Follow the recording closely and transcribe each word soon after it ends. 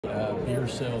beer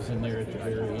sales in there at the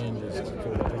very end just for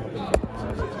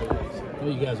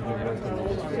you guys have been working on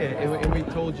this. Yeah, and we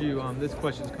told you this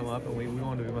question's come up, and we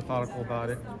wanted to be methodical about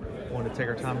it. We wanted to take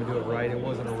our time to do it right. It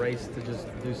wasn't a race to just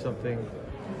do something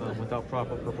without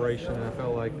proper preparation, and I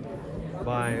felt like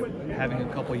by having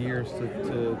a couple of years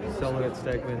to sell it at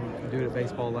Stegman, do it at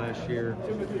baseball last year,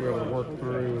 we were able to work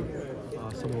through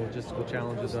some of the logistical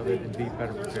challenges of it and be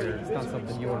better prepared. It's not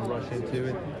something you want to rush into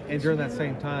it. And during that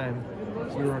same time,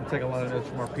 we were going to take a lot of notes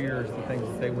from our peers, the things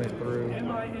that they went through,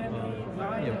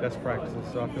 best practices.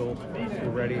 So I feel we're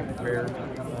ready and prepared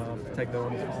to take note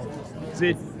on this fall. Is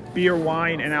it beer,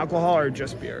 wine, and alcohol, or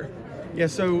just beer? Yeah,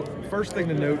 so first thing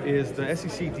to note is the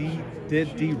SEC did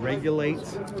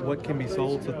deregulate what can be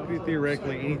sold. So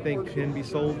theoretically, anything can be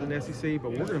sold in the SEC,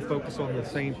 but we're going to focus on the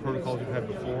same protocols we've had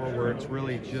before, where it's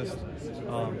really just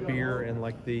beer and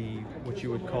like what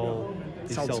you would call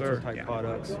the seltzer type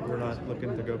products. We're not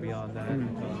looking to go beyond that.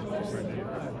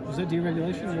 Is that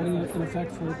deregulation really in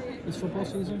effect for this football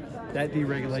season? That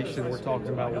deregulation we're talking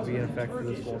about will be in effect for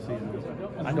this fall season.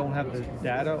 I don't have the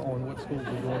data on what schools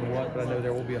are doing what, but I know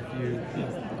there will be a few.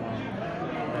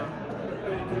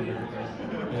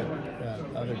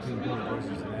 Other team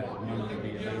versus that one would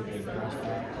be available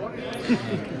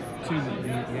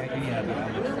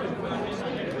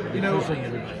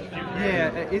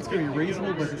it's going to be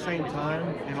reasonable, but at the same time,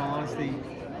 in all honesty,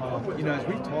 as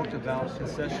we've talked about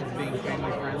concessions being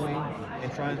family friendly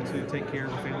and trying to take care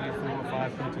of the family of 4 or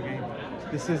 5 come to a game,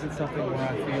 this isn't something where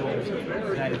I feel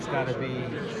that it's got to be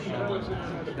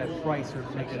that price or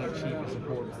making it cheap is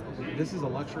important. This is a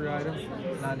luxury item,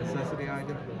 not a necessity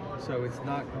item, so it's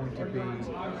not going to be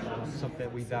something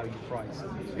that we value price.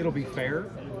 It'll be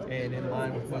fair and in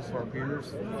line with most of our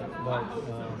peers, but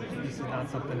this is not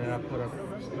something that I put a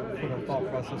thought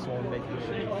process on making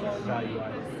it a value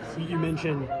item. You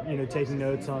mentioned, taking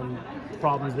notes on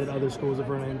problems that other schools have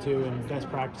run into and best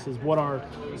practices. What are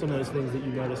some of those things that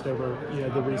you noticed over,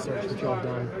 the research that y'all have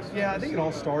done? Yeah, I think it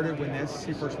all started when the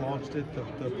SEC first launched it.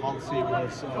 The policy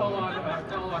was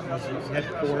head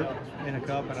court in a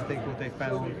cup, and I think what they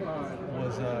found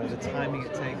was the timing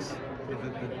it takes, the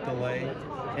delay,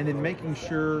 and then making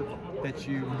sure that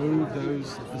you move the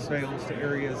sales to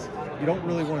areas. You don't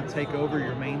really want to take over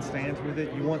your main stands with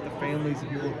it. You want the families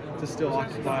and people to still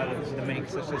occupy the main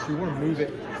concession. You want to move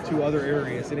it to other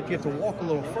areas. And if you have to walk a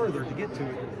little further to get to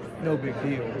it, no big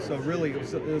deal. So really, it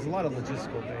was a lot of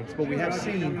logistical things. But we have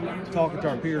seen, talking to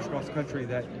our peers across the country,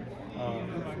 that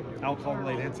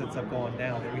alcohol-related incidents have gone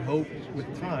down. And we hope with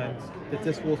time that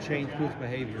this will change people's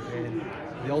behavior. And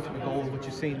the ultimate goal, what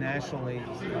you see nationally,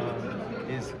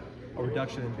 is a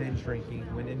reduction in binge drinking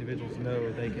when individuals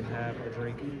know they can have a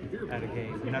drink at a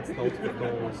game. And that's the ultimate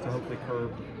goal, is to hopefully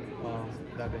curb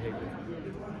that behavior.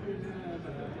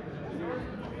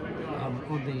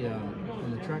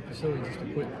 On the track facility, just a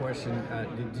quick question.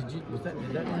 Did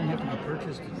that land have to be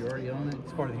purchased? Did you already own it?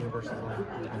 It's part of the university land.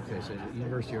 Okay, so the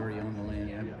university already owned the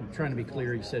land. I'm trying to be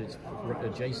clear. You said it's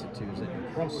adjacent to. Is it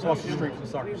across the street from the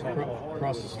soccer softball?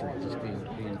 Across the street, just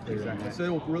being clear. Exactly. So it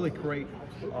will really create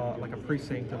like a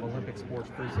precinct of Olympic sports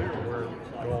precinct, where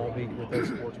it'll all be with those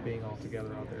sports being all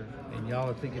together out there. And y'all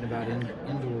are thinking about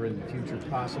indoor in the future,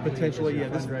 possibly? Potentially, yeah.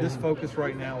 This focus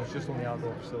right now is just on the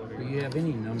outdoor facility. Do you have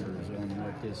any numbers on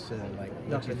what this,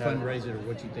 what's your fundraiser or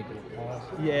what you think it'll cost?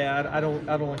 Yeah, I don't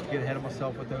like to get ahead of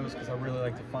myself with those, because I really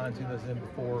like to fine tune those in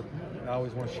before. I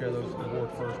always want to share those with the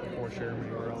board first before I share them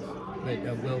anywhere else.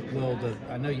 But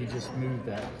I know you just moved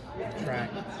that track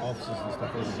offices and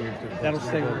stuff over here. That'll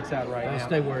stay where it's at right now. That'll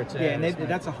stay where it's at. Yeah, and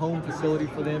that's a home facility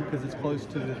for them, because it's close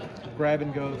to the grab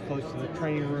and go, close to the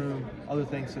training room, other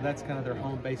things. So that's kind of their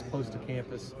home base, close to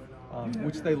campus,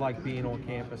 which they like being on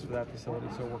campus for that facility.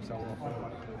 So it works out well for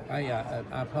them.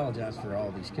 I apologize for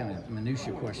all these kind of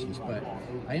minutia questions, but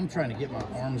I am trying to get my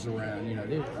arms around,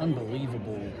 there's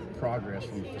unbelievable progress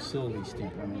from a facility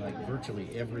standpoint. I mean, like virtually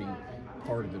every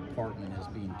part of the department is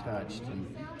being touched.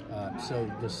 And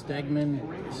so the Stegman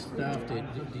stuff, do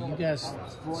you guys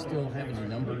still have any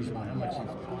numbers on how much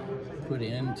you've put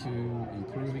into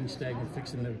improving Stegman,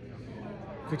 fixing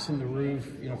the roof,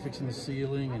 fixing the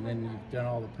ceiling, and then you've done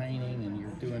all the painting, and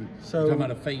you're talking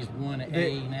about a phase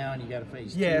 1A now, and you got a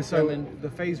phase 2 Yeah, so coming. the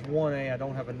phase 1A, I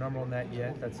don't have a number on that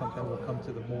yet. That's something we'll come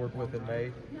to the board with in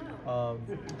May.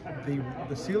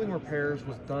 The ceiling repairs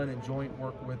was done in joint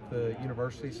work with the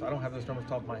university, so I don't have those numbers off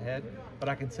the top of my head, but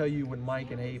I can tell you when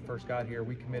Mike and Abe first got here,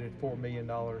 we committed $4 million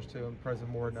to them.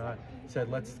 President Morehead and I said,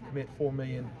 let's commit $4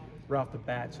 million right off the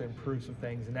bat to improve some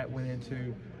things, and that went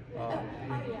into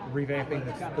revamping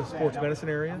the sports medicine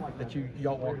area that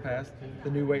y'all walk past, the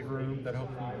new weight room that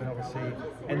hopefully you've been able to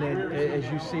see, and then as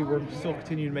you see, we're still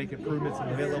continuing to make improvements in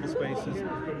the mid-level spaces,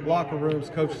 locker rooms,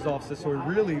 coaches' offices. So we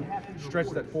really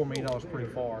stretched that $4 million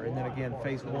pretty far. And then again,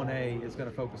 phase 1A is going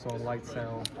to focus on light,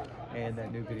 sound, and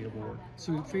that new video board.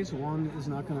 So phase 1 is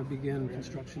not going to begin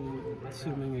construction,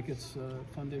 assuming it gets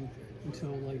funding,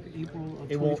 until like April of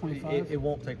 2025? It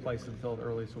won't take place until the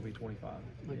earliest will be 25.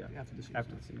 Like after the season?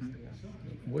 After the season, yeah.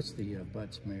 What's the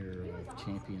Butts Mayor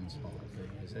Champions Hall thing?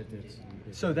 Is that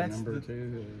so that's number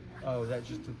two? Oh, that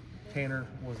just Tanner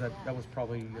was that was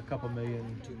probably a couple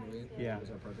million. $2 million. Yeah.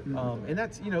 And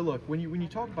that's, you know, look, when you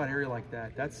talk about an area like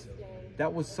that,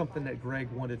 that was something that Greg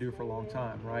wanted to do for a long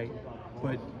time, right?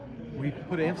 But we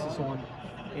put an emphasis on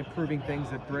improving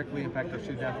things that directly impact our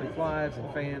student athletes' lives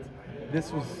and fans.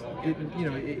 This was,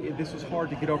 this was hard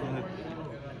to get over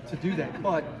to do that,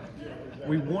 but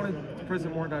we wanted,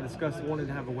 President Moore and I discussed, wanted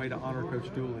to have a way to honor Coach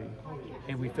Dooley,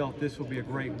 and we felt this would be a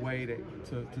great way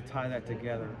to tie that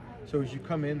together. So as you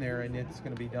come in there, and it's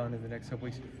going to be done in the next couple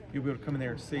weeks, you'll be able to come in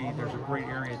there and see there's a great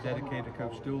area dedicated to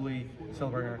Coach Dooley,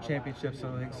 celebrating our championships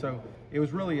and everything. So it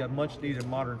was really a much-needed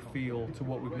modern feel to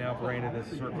what we've now branded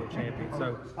as a Circle of Champions.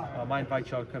 So I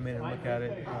invite y'all to come in and look at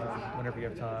it whenever you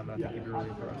have time. I think you'd be really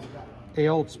impressed. The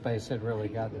old space had really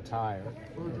gotten tired,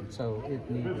 and so it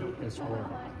needed this work.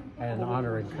 And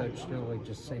honoring Coach Dooley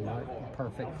just seemed like the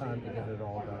perfect time to get it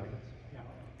all done.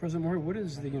 President Moore, what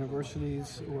is the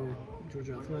university's or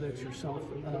Georgia Athletics, yourself,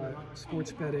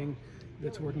 sports betting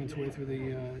that's working its way through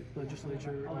the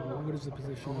legislature? What is the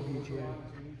position of UGA?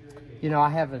 You know, I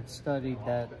haven't studied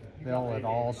that bill at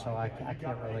all, so I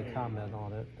can't really comment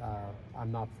on it.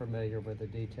 I'm not familiar with the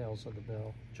details of the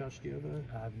bill. Josh, do you have a?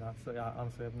 I have not.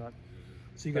 Honestly, I've not.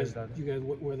 So you guys,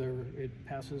 whether it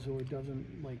passes or it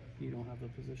doesn't, like, you don't have a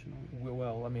position on it?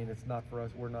 Well, I mean, it's not for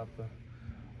us. We're not the.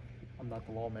 I'm not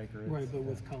the lawmaker. Right, but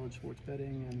with college sports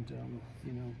betting and,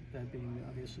 you know, that being,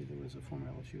 obviously there was a former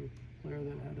LSU player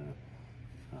that had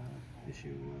a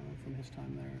issue from his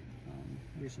time there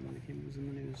recently. He was in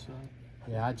the news.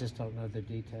 Yeah, I just don't know the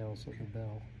details of the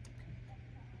bill.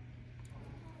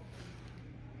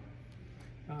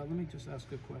 Let me just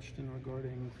ask a question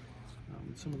regarding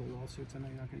some of the lawsuits. I know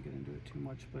you're not going to get into it too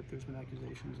much, but there's been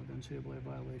accusations of NCAA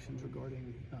violations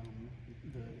regarding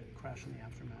the crash and the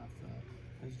aftermath.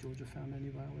 Has Georgia found any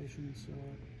violations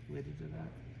related to that?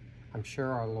 I'm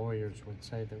sure our lawyers would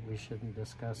say that we shouldn't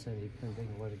discuss any pending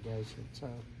litigation, so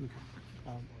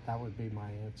that would be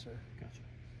my answer. Gotcha.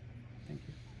 Thank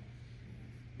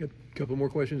you. Got a couple more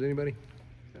questions, anybody?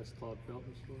 That's Claude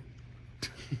Felton's story.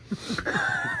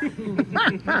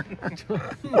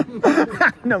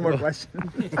 No more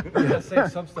questions. I say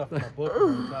some stuff in my book when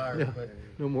I'm retired, but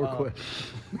No more questions.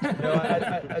 you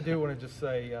know, I do want to just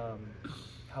say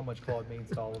how much Claude means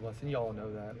to all of us, and you all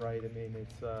know that, right? I mean,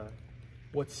 it's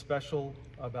what's special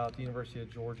about the University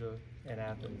of Georgia and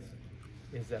Athens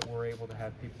is that we're able to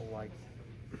have people like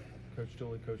Coach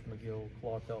Dooley, Coach McGill,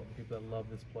 Claude Felton, people that love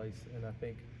this place. And I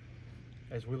think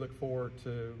as we look forward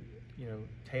to, you know,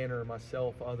 Tanner,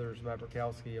 myself, others, Matt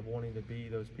Burkowski, of wanting to be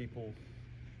those people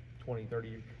 20, 30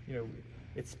 years, you know,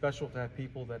 it's special to have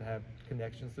people that have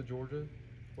connections to Georgia,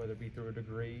 whether it be through a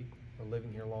degree or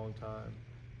living here a long time.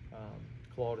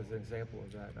 Claude is an example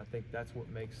of that. And I think that's what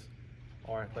makes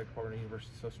our athletic department at the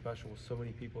university so special, with so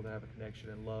many people that have a connection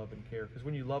and love and care. Because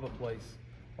when you love a place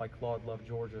like Claude loved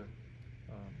Georgia,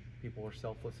 people are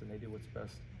selfless and they do what's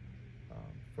best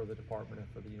for the department and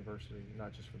for the university,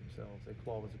 not just for themselves. And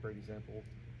Claude was a great example,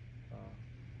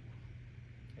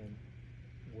 and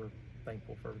we're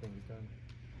thankful for everything he's done.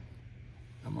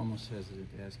 I'm almost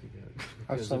hesitant to ask you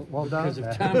that Well because done.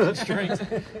 of time constraints.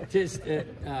 Just,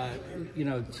 you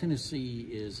know, Tennessee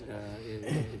is,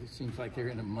 it seems like they're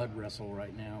in a mud wrestle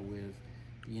right now with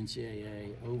the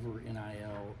NCAA over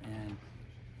NIL. And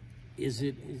is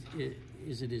it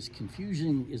as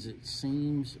confusing as it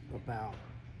seems about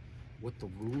what the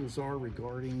rules are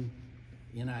regarding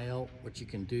NIL, what you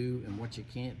can do and what you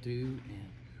can't do, and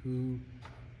who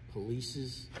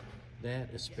polices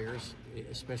that,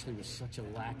 especially with such a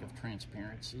lack of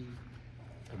transparency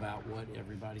about what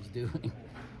everybody's doing?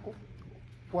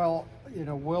 Well, you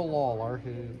know, Will Lawler,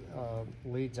 who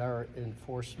leads our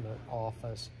enforcement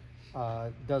office,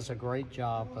 does a great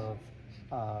job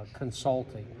of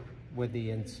consulting with the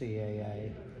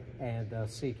NCAA and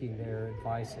seeking their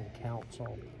advice and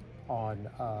counsel on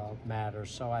matters.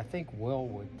 So I think Will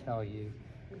would tell you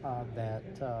that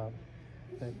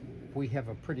we have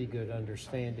a pretty good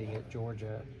understanding at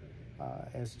Georgia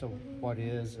as to what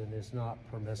is and is not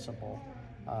permissible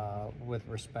with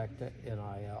respect to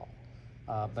NIL.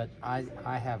 But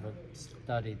I haven't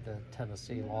studied the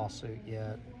Tennessee lawsuit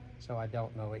yet, so I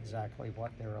don't know exactly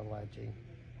what they're alleging.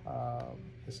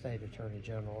 The state attorney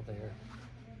general there,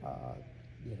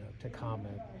 to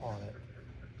comment on it.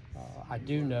 I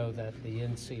do know that the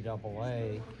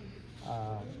NCAA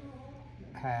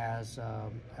has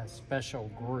a special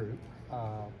group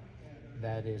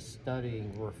that is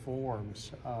studying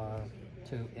reforms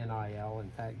to NIL.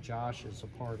 In fact, Josh is a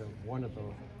part of one of the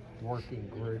working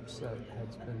groups that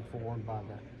has been formed by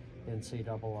the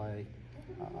NCAA.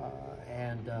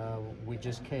 And we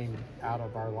just came out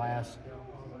of our last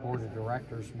board of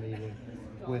directors meeting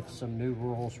with some new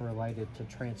rules related to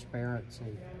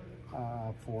transparency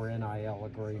for NIL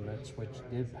agreements, which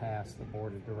did pass the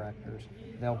board of directors.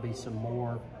 There'll be some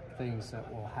more things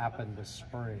that will happen this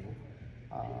spring,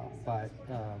 but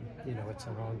it's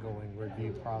an ongoing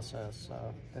review process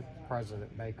that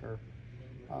President Baker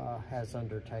has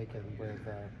undertaken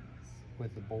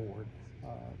with the board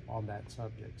on that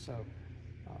subject. So,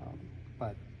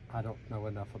 but I don't know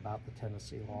enough about the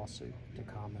Tennessee lawsuit to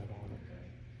comment on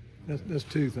it. That's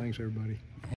two. Thanks, everybody.